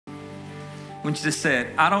I want you to say it.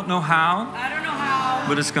 I don't know how,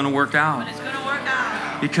 but it's going to work out.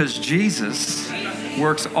 Because Jesus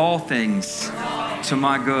works all things to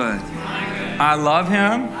my good. I love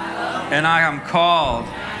him, and I am called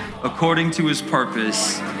according to his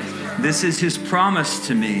purpose. This is his promise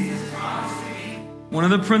to me. One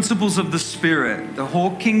of the principles of the Spirit, the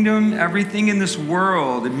whole kingdom, everything in this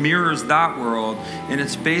world, it mirrors that world, and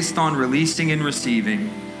it's based on releasing and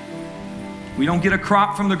receiving. We don't get a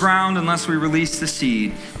crop from the ground unless we release the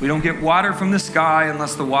seed. We don't get water from the sky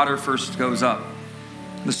unless the water first goes up.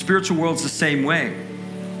 The spiritual world's the same way.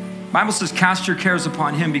 The Bible says, cast your cares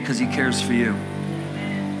upon him because he cares for you.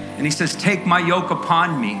 And he says, take my yoke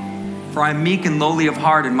upon me, for I am meek and lowly of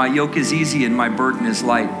heart, and my yoke is easy and my burden is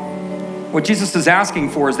light. What Jesus is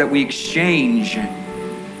asking for is that we exchange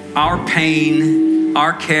our pain,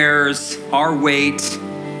 our cares, our weight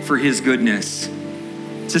for his goodness.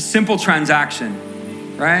 It's a simple transaction,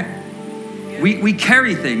 right? We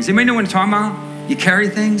carry things. Anybody know what I'm talking about? You carry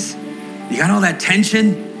things. You got all that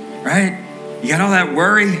tension, right? You got all that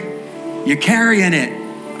worry. You're carrying it.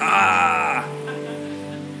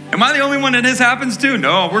 Am I the only one that this happens to?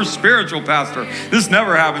 No, we're spiritual, Pastor. This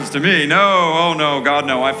never happens to me. No, oh no, God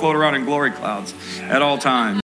no. I float around in glory clouds at all times.